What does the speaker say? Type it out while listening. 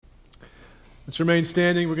Let's remain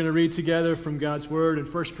standing. We're going to read together from God's Word in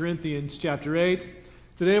 1 Corinthians chapter 8.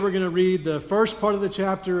 Today we're going to read the first part of the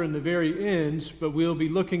chapter and the very end, but we'll be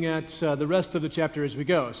looking at the rest of the chapter as we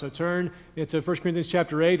go. So turn into 1 Corinthians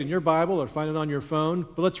chapter 8 in your Bible or find it on your phone,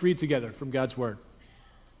 but let's read together from God's Word.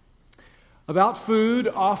 About food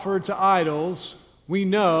offered to idols, we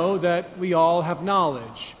know that we all have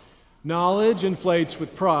knowledge. Knowledge inflates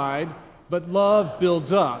with pride, but love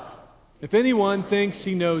builds up. If anyone thinks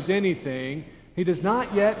he knows anything, he does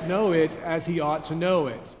not yet know it as he ought to know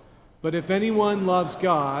it. But if anyone loves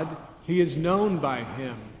God, he is known by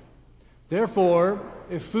him. Therefore,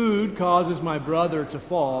 if food causes my brother to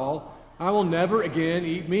fall, I will never again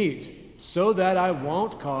eat meat, so that I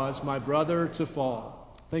won't cause my brother to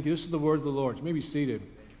fall. Thank you. This is the word of the Lord. You may be seated.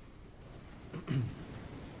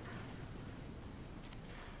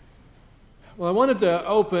 Well, I wanted to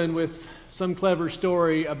open with some clever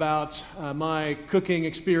story about my cooking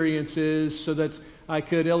experiences so that I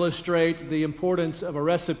could illustrate the importance of a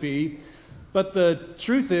recipe. But the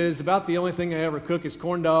truth is, about the only thing I ever cook is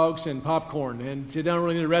corn dogs and popcorn, and you don't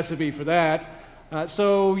really need a recipe for that.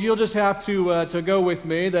 So you'll just have to go with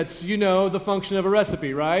me. That's, you know, the function of a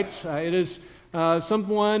recipe, right? It is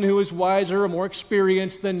someone who is wiser or more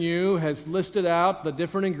experienced than you has listed out the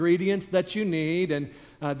different ingredients that you need and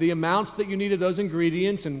the amounts that you need of those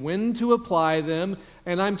ingredients and when to apply them.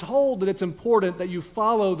 And I'm told that it's important that you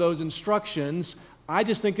follow those instructions. I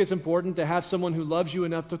just think it's important to have someone who loves you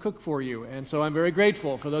enough to cook for you. And so I'm very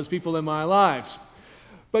grateful for those people in my lives.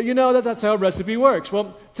 But you know that's how a recipe works.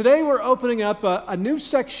 Well, today we're opening up a new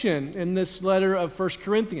section in this letter of 1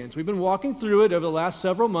 Corinthians. We've been walking through it over the last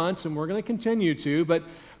several months, and we're going to continue to, but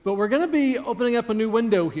we're going to be opening up a new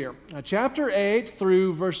window here. Chapter 8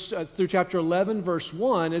 through chapter 11, verse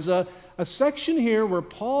 1 is a section here where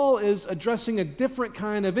Paul is addressing a different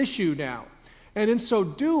kind of issue now. And in so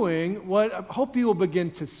doing, what I hope you will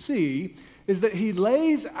begin to see is that he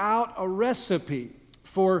lays out a recipe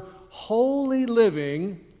for holy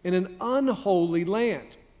living in an unholy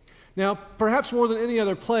land. Now, perhaps more than any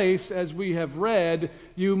other place, as we have read,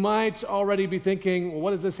 you might already be thinking, well,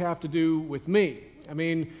 what does this have to do with me? I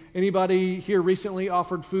mean, anybody here recently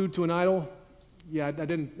offered food to an idol? Yeah, I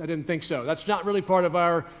didn't think so. That's not really part of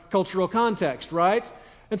our cultural context, right?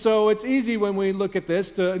 And so it's easy when we look at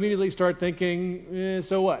this to immediately start thinking,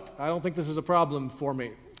 so what? I don't think this is a problem for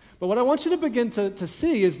me. But what I want you to begin to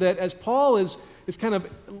see is that as Paul is kind of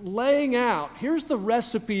laying out, here's the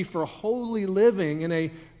recipe for holy living in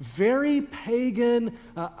a very pagan,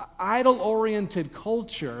 idol-oriented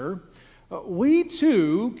culture, we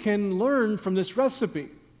too can learn from this recipe.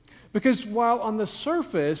 Because while on the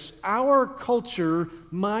surface, our culture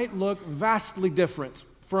might look vastly different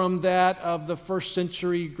from that of the first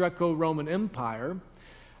century Greco-Roman Empire,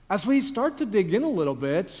 as we start to dig in a little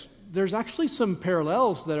bit, there's actually some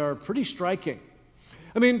parallels that are pretty striking.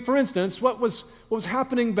 I mean, for instance, what was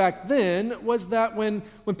happening back then was that when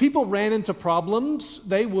people ran into problems,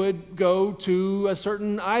 they would go to a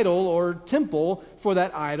certain idol or temple for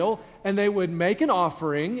that idol, and they would make an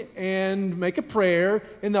offering and make a prayer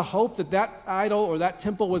in the hope that that idol or that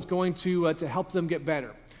temple was going to help them get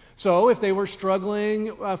better. So if they were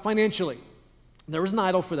struggling financially, there was an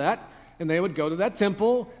idol for that, and they would go to that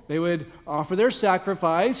temple, they would offer their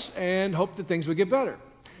sacrifice and hope that things would get better.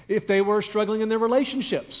 If they were struggling in their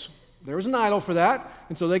relationships, there was an idol for that,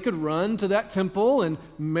 and so they could run to that temple and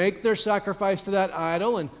make their sacrifice to that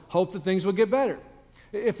idol and hope that things would get better.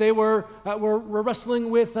 If they were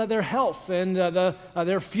wrestling with their health and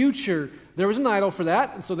their future, there was an idol for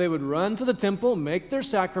that, and so they would run to the temple, make their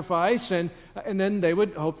sacrifice, and then they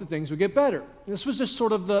would hope that things would get better. This was just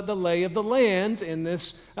sort of the lay of the land in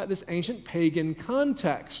this ancient pagan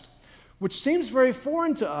context, which seems very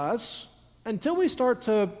foreign to us until we start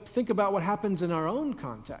to think about what happens in our own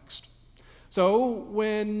context. So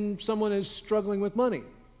when someone is struggling with money,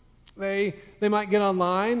 they might get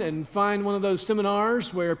online and find one of those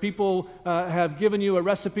seminars where people have given you a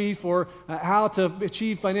recipe for how to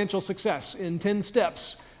achieve financial success in 10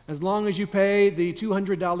 steps, as long as you pay the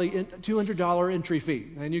 $200 entry fee,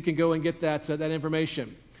 and you can go and get that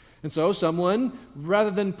information. And so someone, rather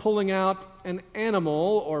than pulling out an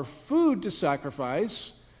animal or food to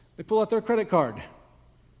sacrifice, they pull out their credit card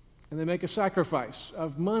and they make a sacrifice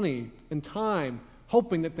of money and time,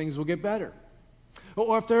 hoping that things will get better.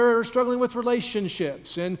 Or if they're struggling with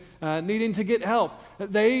relationships and needing to get help,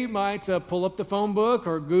 they might pull up the phone book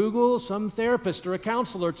or Google some therapist or a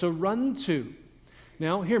counselor to run to.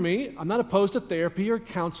 Now, hear me, I'm not opposed to therapy or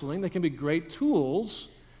counseling. They can be great tools,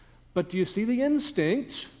 but do you see the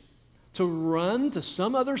instinct to run to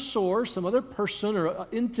some other source, some other person or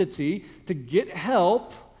entity to get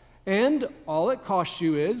help And all it costs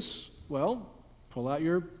you is, well, pull out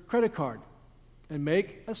your credit card and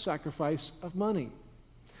make a sacrifice of money.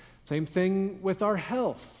 Same thing with our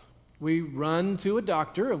health. We run to a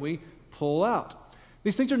doctor and we pull out.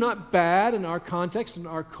 These things are not bad in our context, in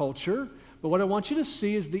our culture, but what I want you to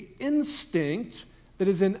see is the instinct that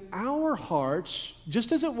is in our hearts,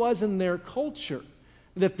 just as it was in their culture.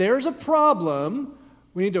 That if there's a problem,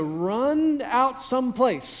 we need to run out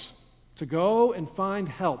someplace to go and find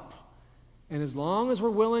help. And as long as we're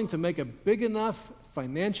willing to make a big enough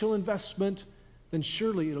financial investment, then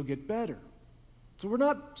surely it'll get better. So we're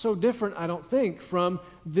not so different, I don't think, from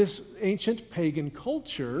this ancient pagan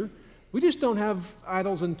culture. We just don't have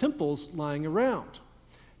idols and temples lying around.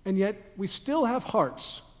 And yet we still have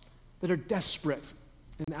hearts that are desperate.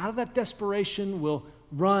 And out of that desperation, we'll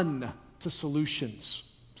run to solutions.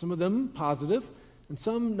 Some of them positive, and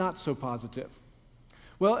some not so positive.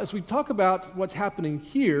 Well, as we talk about what's happening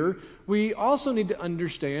here, we also need to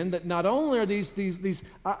understand that not only are these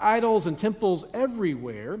idols and temples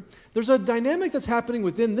everywhere, there's a dynamic that's happening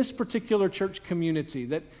within this particular church community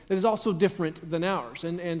that is also different than ours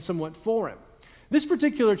and somewhat foreign. This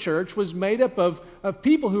particular church was made up of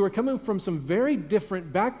people who were coming from some very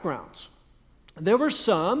different backgrounds. There were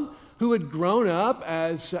some who had grown up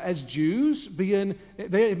as Jews,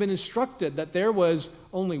 they had been instructed that there was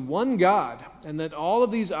only one God and that all of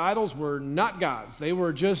these idols were not gods. They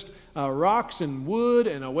were just rocks and wood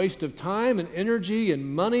and a waste of time and energy and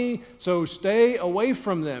money, so stay away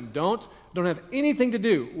from them. Don't have anything to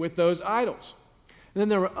do with those idols. And then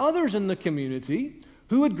there were others in the community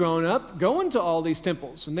who had grown up going to all these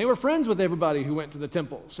temples, and they were friends with everybody who went to the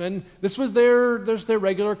temples, and this was their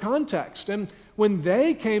regular context. And when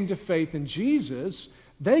they came to faith in Jesus,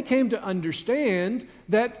 they came to understand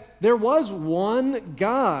that there was one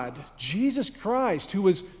God, Jesus Christ, who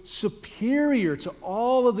was superior to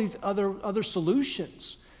all of these other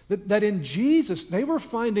solutions. That in Jesus, they were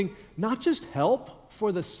finding not just help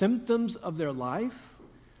for the symptoms of their life,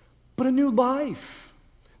 but a new life.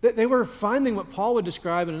 That they were finding what Paul would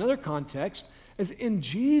describe in another context as in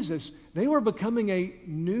Jesus, they were becoming a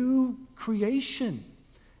new creation.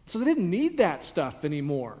 So they didn't need that stuff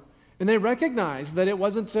anymore. And they recognized that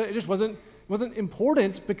it just wasn't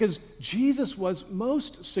important because Jesus was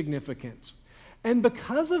most significant. And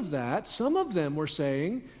because of that, some of them were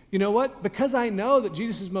saying, you know what, because I know that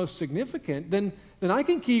Jesus is most significant, then I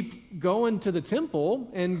can keep going to the temple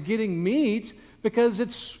and getting meat because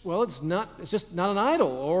it's just not an idol,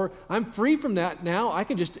 or I'm free from that now, I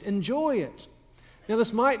can just enjoy it. Now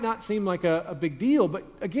this might not seem like a big deal, but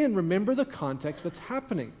again, remember the context that's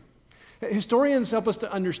happening. Historians help us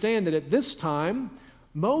to understand that at this time,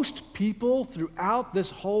 most people throughout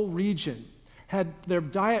this whole region had their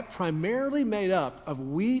diet primarily made up of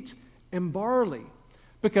wheat and barley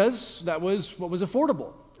because that was what was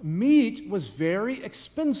affordable. Meat was very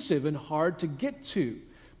expensive and hard to get to,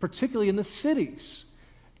 particularly in the cities,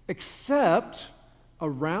 except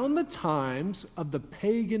around the times of the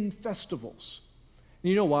pagan festivals.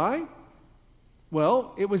 And you know why?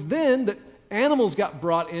 Well, it was then that animals got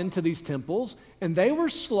brought into these temples, and they were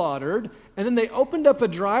slaughtered, and then they opened up a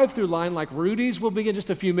drive-through line like Rudy's will be in just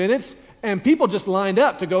a few minutes, and people just lined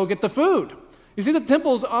up to go get the food. You see, the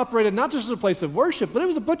temples operated not just as a place of worship, but it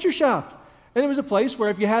was a butcher shop. And it was a place where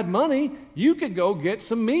if you had money, you could go get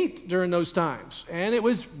some meat during those times, and it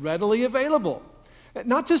was readily available.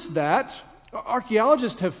 Not just that,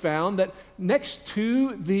 archaeologists have found that next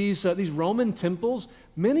to these Roman temples,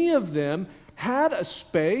 many of them had a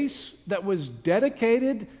space that was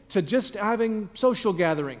dedicated to just having social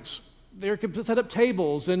gatherings. They could set up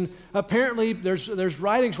tables, and apparently there's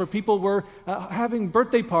writings where people were having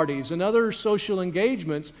birthday parties and other social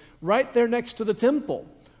engagements right there next to the temple.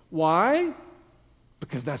 Why?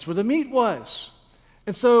 Because that's where the meat was.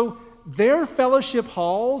 And so their fellowship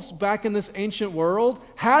halls back in this ancient world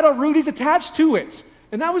had a Rudy's attached to it.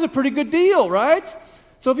 And that was a pretty good deal, right?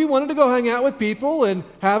 So if you wanted to go hang out with people and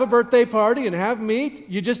have a birthday party and have meat,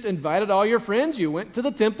 you just invited all your friends, you went to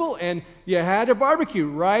the temple, and you had a barbecue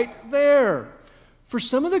right there. For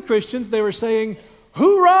some of the Christians, they were saying,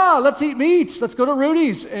 hoorah, let's eat meat, let's go to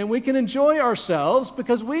Rudy's, and we can enjoy ourselves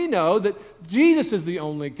because we know that Jesus is the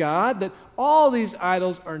only God, that all these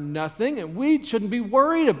idols are nothing, and we shouldn't be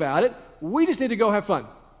worried about it. We just need to go have fun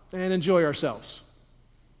and enjoy ourselves.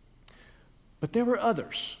 But there were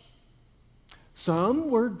others. Some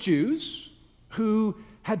were Jews who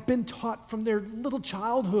had been taught from their little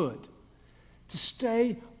childhood to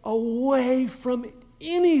stay away from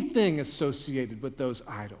anything associated with those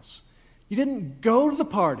idols. You didn't go to the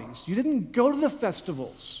parties. You didn't go to the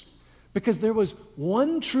festivals because there was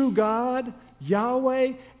one true God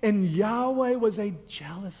Yahweh, and Yahweh was a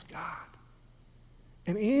jealous God.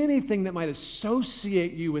 And anything that might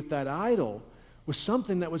associate you with that idol was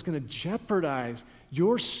something that was going to jeopardize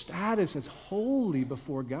your status as holy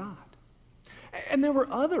before God. And there were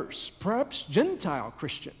others, perhaps Gentile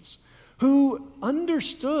Christians, who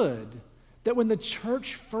understood that when the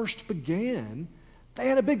church first began, they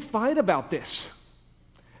had a big fight about this.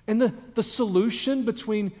 And the solution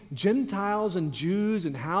between Gentiles and Jews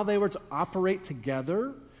and how they were to operate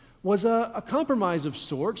together was a compromise of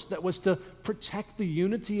sorts that was to protect the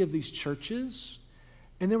unity of these churches.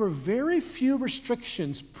 And there were very few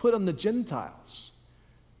restrictions put on the Gentiles.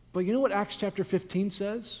 But you know what Acts chapter 15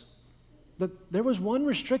 says? That there was one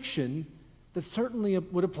restriction that certainly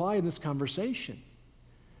would apply in this conversation.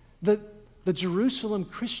 That the Jerusalem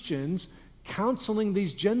Christians counseling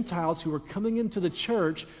these Gentiles who were coming into the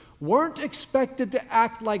church weren't expected to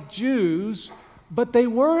act like Jews, but they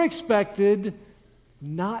were expected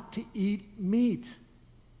not to eat meat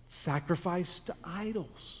sacrificed to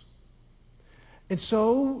idols. And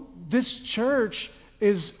so this church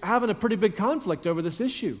is having a pretty big conflict over this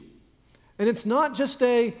issue. And it's not just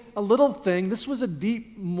a little thing. This was a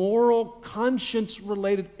deep moral,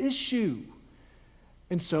 conscience-related issue.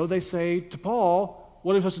 And so they say to Paul,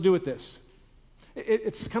 what are we supposed to do with this?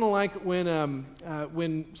 It's kind of like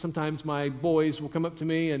when sometimes my boys will come up to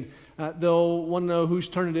me and they'll want to know whose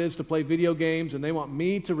turn it is to play video games, and they want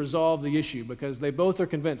me to resolve the issue because they both are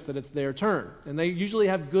convinced that it's their turn. And they usually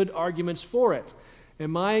have good arguments for it.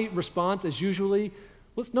 And my response is usually,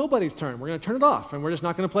 well, it's nobody's turn. We're going to turn it off, and we're just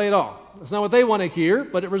not going to play at all. That's not what they want to hear,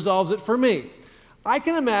 but it resolves it for me. I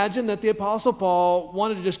can imagine that the Apostle Paul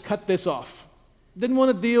wanted to just cut this off. Didn't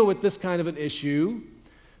want to deal with this kind of an issue.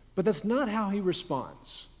 But that's not how he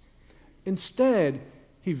responds. Instead,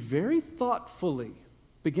 he very thoughtfully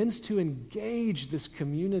begins to engage this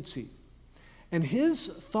community. And his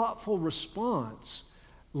thoughtful response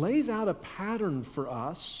lays out a pattern for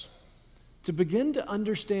us to begin to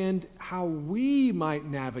understand how we might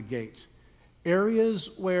navigate areas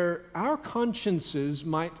where our consciences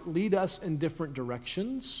might lead us in different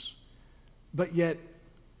directions, but yet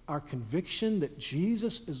our conviction that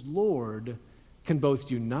Jesus is Lord can both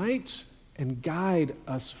unite and guide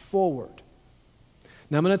us forward.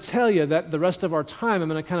 Now, I'm going to tell you that the rest of our time, I'm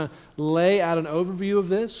going to kind of lay out an overview of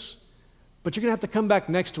this, but you're going to have to come back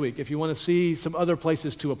next week if you want to see some other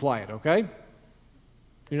places to apply it, okay?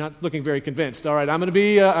 You're not looking very convinced. All right,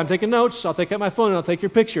 I'm taking notes. I'll take out my phone and I'll take your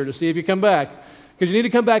picture to see if you come back. Because you need to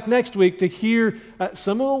come back next week to hear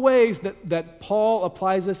some of the ways that Paul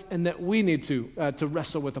applies this and that we need to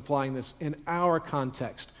wrestle with applying this in our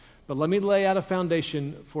context. But let me lay out a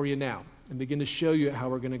foundation for you now and begin to show you how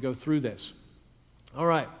we're going to go through this. All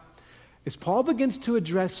right. As Paul begins to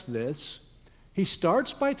address this, he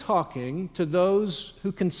starts by talking to those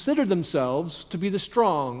who consider themselves to be the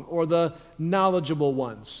strong or the knowledgeable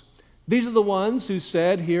ones. These are the ones who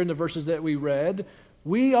said here in the verses that we read,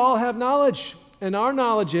 we all have knowledge, and our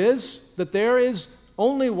knowledge is that there is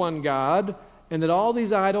only one God and that all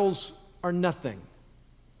these idols are nothing.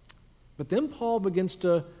 But then Paul begins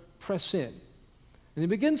to press in. And he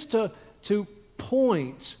begins to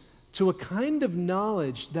point to a kind of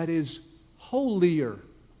knowledge that is holier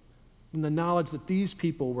than the knowledge that these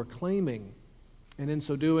people were claiming, and in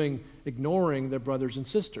so doing, ignoring their brothers and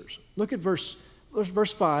sisters. Look at verse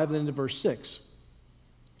 5 and then to verse 6.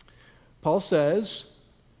 Paul says,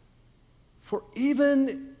 for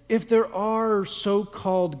even if there are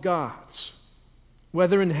so-called gods,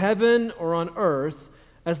 whether in heaven or on earth,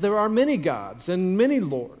 as there are many gods and many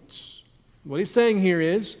lords. What he's saying here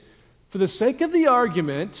is, for the sake of the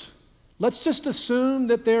argument, let's just assume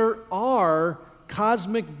that there are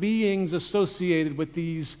cosmic beings associated with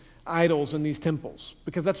these idols and these temples,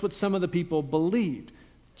 because that's what some of the people believed.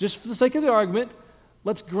 Just for the sake of the argument,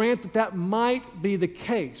 let's grant that might be the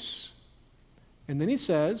case. And then he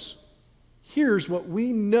says, here's what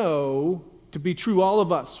we know to be true, all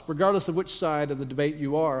of us, regardless of which side of the debate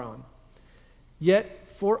you are on. Yet,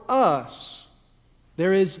 for us,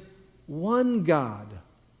 there is one God,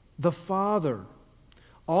 the Father.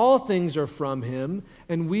 All things are from Him,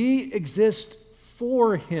 and we exist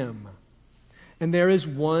for Him. And there is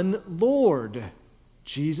one Lord,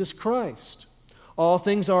 Jesus Christ. All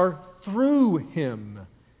things are through Him,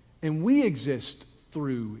 and we exist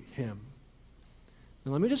through Him.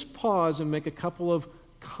 Now, let me just pause and make a couple of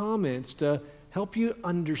comments to help you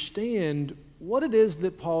understand what it is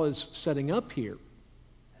that Paul is setting up here.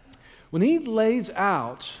 When he lays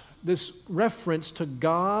out this reference to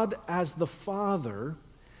God as the Father,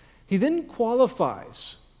 he then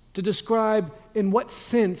qualifies to describe in what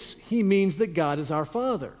sense he means that God is our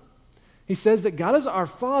Father. He says that God is our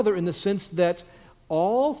Father in the sense that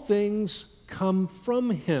all things come from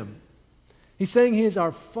Him. He's saying He is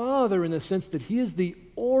our Father in the sense that He is the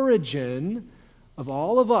origin of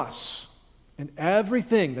all of us and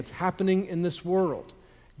everything that's happening in this world.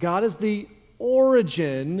 God is the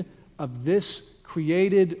origin of this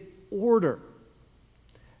created order.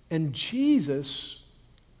 And Jesus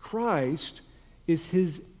Christ is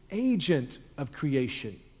His agent of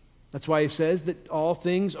creation. That's why He says that all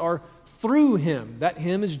things are through Him. That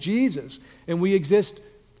Him is Jesus. And we exist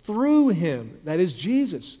through Him. That is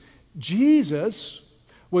Jesus. Jesus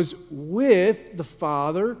was with the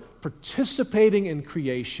Father, participating in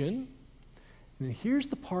creation. And here's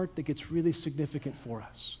the part that gets really significant for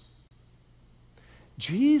us.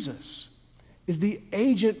 Jesus is the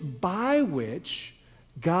agent by which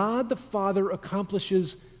God the Father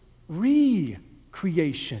accomplishes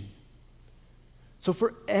recreation. So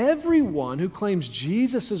for everyone who claims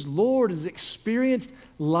Jesus as Lord, has experienced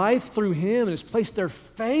life through Him, and has placed their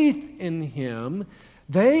faith in Him,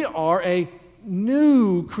 they are a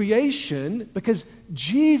new creation because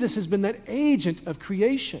Jesus has been that agent of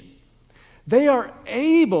creation. They are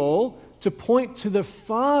able to point to the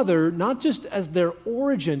Father not just as their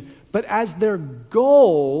origin, but as their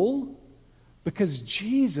goal, because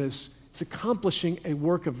Jesus is accomplishing a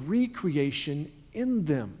work of recreation in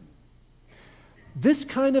them. This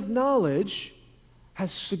kind of knowledge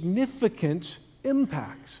has significant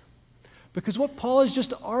impact, because what Paul has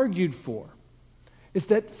just argued for is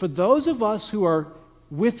that for those of us who are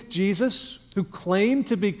with Jesus, who claim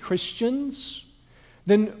to be Christians,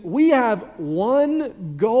 then we have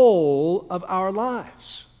one goal of our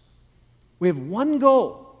lives. We have one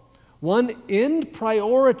goal, one end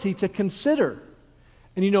priority to consider.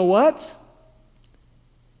 And you know what?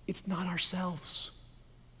 It's not ourselves.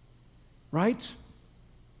 Right?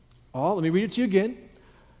 Let me read it to you again.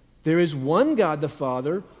 There is one God the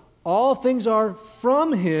Father. All things are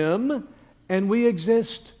from Him, and we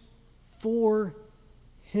exist for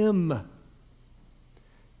Him.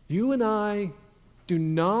 You and I do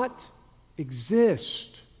not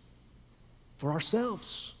exist for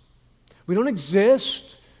ourselves. We don't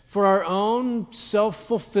exist for our own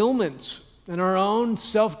self-fulfillment and our own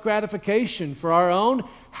self-gratification, for our own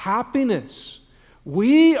happiness.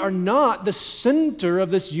 We are not the center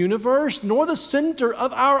of this universe, nor the center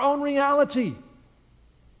of our own reality.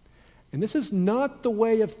 And this is not the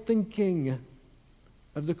way of thinking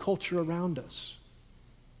of the culture around us.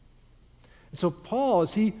 And so Paul,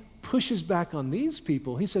 as he pushes back on these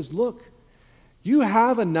people, he says, look, you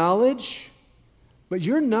have a knowledge, but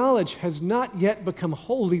your knowledge has not yet become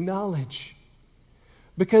holy knowledge,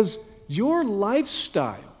 because your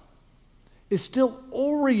lifestyle is still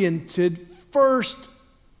oriented first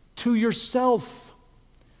to yourself,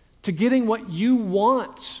 to getting what you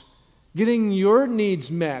want, getting your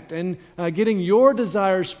needs met, and getting your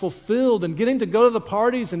desires fulfilled, and getting to go to the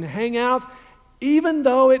parties and hang out, even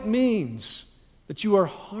though it means that you are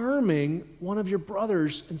harming one of your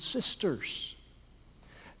brothers and sisters.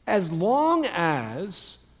 As long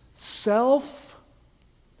as self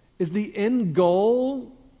is the end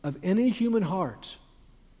goal of any human heart,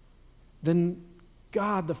 then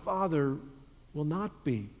God the Father will not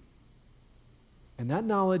be. And that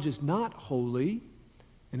knowledge is not holy,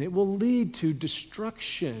 and it will lead to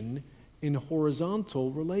destruction in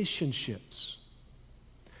horizontal relationships.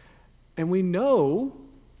 And we know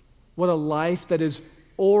what a life that is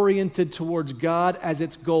oriented towards God as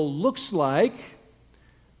its goal looks like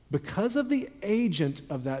because of the agent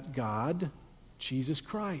of that God, Jesus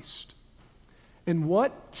Christ. And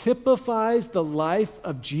what typifies the life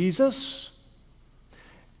of Jesus?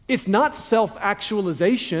 It's not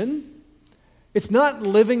self-actualization. It's not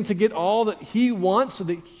living to get all that He wants so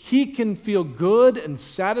that He can feel good and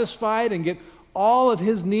satisfied and get all of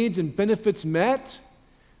His needs and benefits met.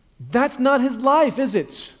 That's not His life, is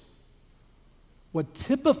it? What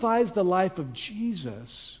typifies the life of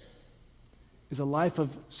Jesus is a life of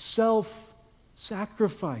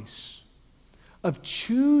self-sacrifice, of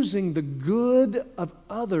choosing the good of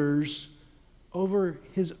others over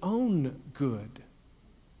His own good.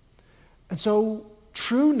 And so,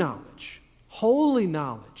 true knowledge, holy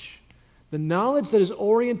knowledge, the knowledge that is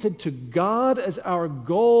oriented to God as our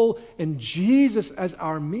goal and Jesus as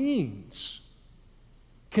our means,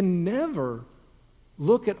 can never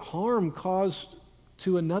look at harm caused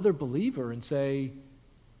to another believer and say,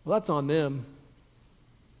 well, that's on them.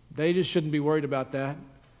 They just shouldn't be worried about that.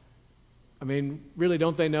 I mean, really,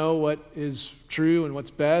 don't they know what is true and what's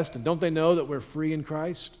best? And don't they know that we're free in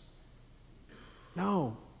Christ?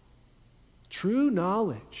 No. True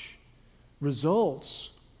knowledge results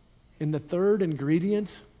in the third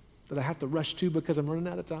ingredient that I have to rush to because I'm running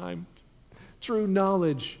out of time. True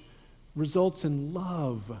knowledge results in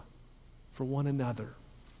love for one another.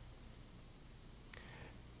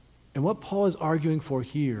 And what Paul is arguing for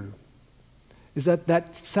here is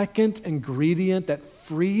that second ingredient, that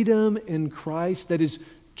freedom in Christ that is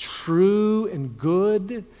true and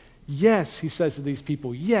good, yes, he says to these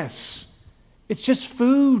people, yes, it's just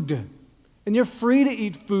food, and you're free to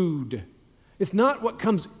eat food. It's not what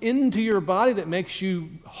comes into your body that makes you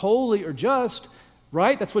holy or just,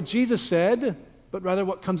 right? That's what Jesus said, but rather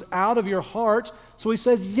what comes out of your heart. So he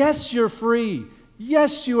says, yes, you're free.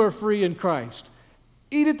 Yes, you are free in Christ.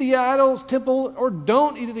 Eat at the idol's temple or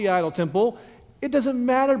don't eat at the idol temple. It doesn't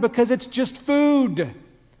matter because it's just food.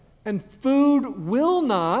 And food will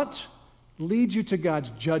not lead you to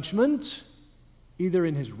God's judgment, either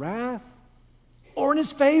in his wrath or in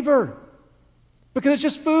his favor, because it's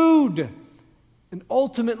just food. And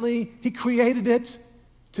ultimately, he created it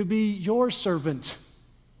to be your servant,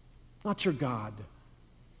 not your God.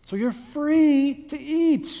 So you're free to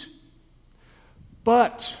eat.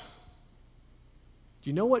 But do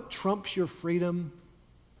you know what trumps your freedom?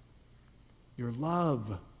 Your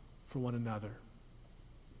love for one another.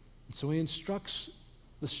 And so he instructs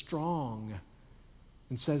the strong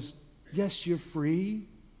and says, yes, you're free.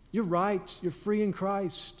 You're right. You're free in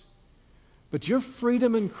Christ. But your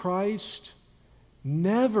freedom in Christ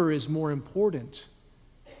never is more important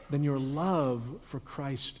than your love for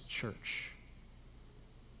Christ's church.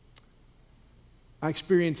 I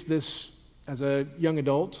experienced this as a young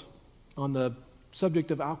adult on the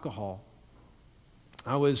subject of alcohol.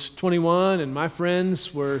 I was 21 and my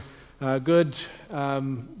friends were good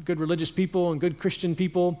religious people and good Christian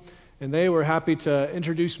people, and they were happy to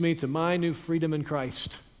introduce me to my new freedom in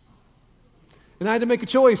Christ. And I had to make a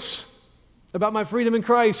choice about my freedom in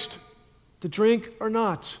Christ, to drink or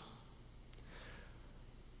not.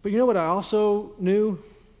 But you know what I also knew?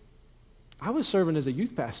 I was serving as a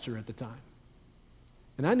youth pastor at the time.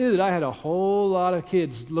 And I knew that I had a whole lot of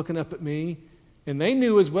kids looking up at me, and they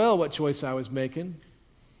knew as well what choice I was making.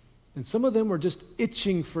 And some of them were just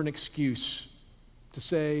itching for an excuse to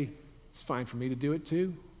say, it's fine for me to do it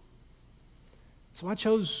too. So I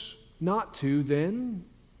chose not to then,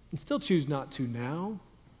 and still choose not to now,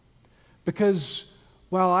 because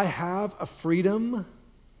while I have a freedom,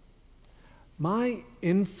 my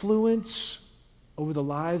influence over the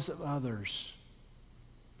lives of others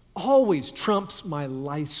always trumps my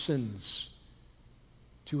license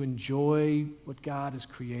to enjoy what God has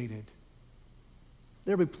created.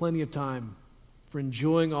 There'll be plenty of time for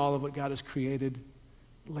enjoying all of what God has created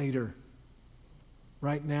later.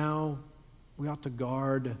 Right now, we ought to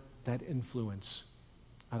guard that influence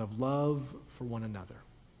out of love for one another.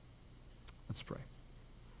 Let's pray.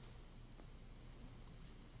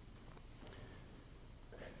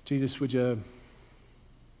 Jesus, would you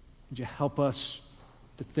help us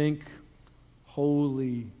to think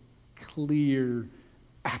holy, clear,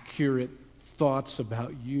 accurate thoughts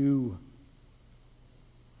about you?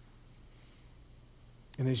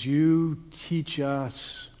 And as you teach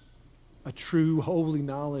us a true holy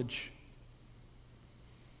knowledge,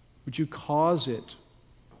 would you cause it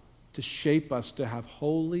to shape us to have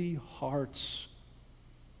holy hearts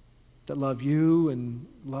that love you and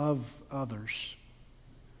love others?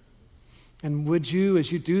 And would you,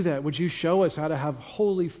 as you do that, would you show us how to have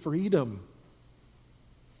holy freedom,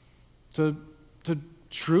 to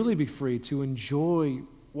truly be free, to enjoy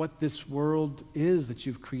what this world is that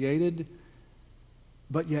you've created,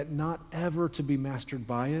 but yet not ever to be mastered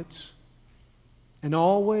by it, and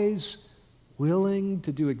always willing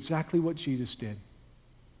to do exactly what Jesus did,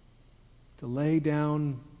 to lay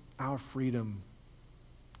down our freedom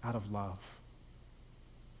out of love.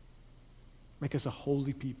 Make us a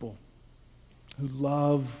holy people who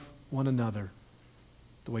love one another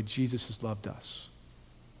the way Jesus has loved us.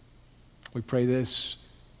 We pray this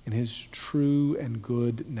in his true and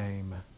good name.